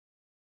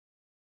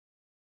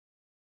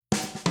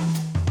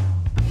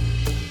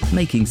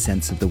Making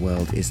sense of the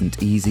world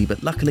isn't easy,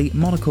 but luckily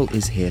Monocle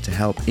is here to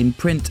help in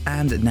print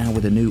and now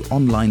with a new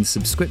online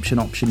subscription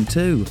option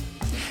too.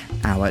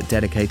 Our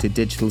dedicated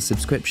digital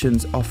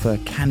subscriptions offer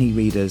canny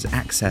readers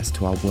access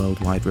to our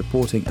worldwide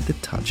reporting at the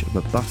touch of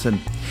a button.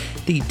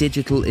 The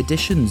digital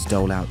editions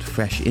dole out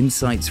fresh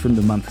insights from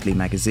the monthly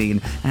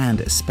magazine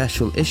and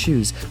special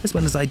issues, as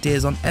well as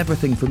ideas on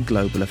everything from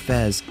global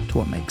affairs to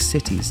what makes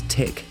cities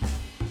tick.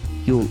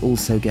 You'll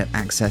also get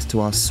access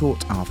to our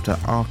sought-after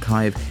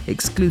archive,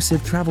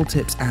 exclusive travel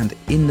tips and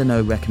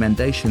in-the-know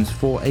recommendations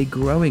for a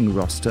growing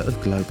roster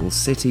of global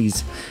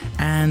cities.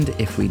 And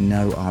if we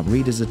know our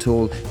readers at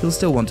all, you'll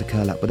still want to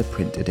curl up with a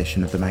print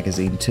edition of the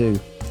magazine too.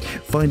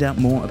 Find out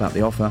more about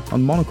the offer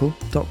on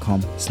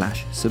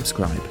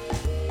monocle.com/subscribe.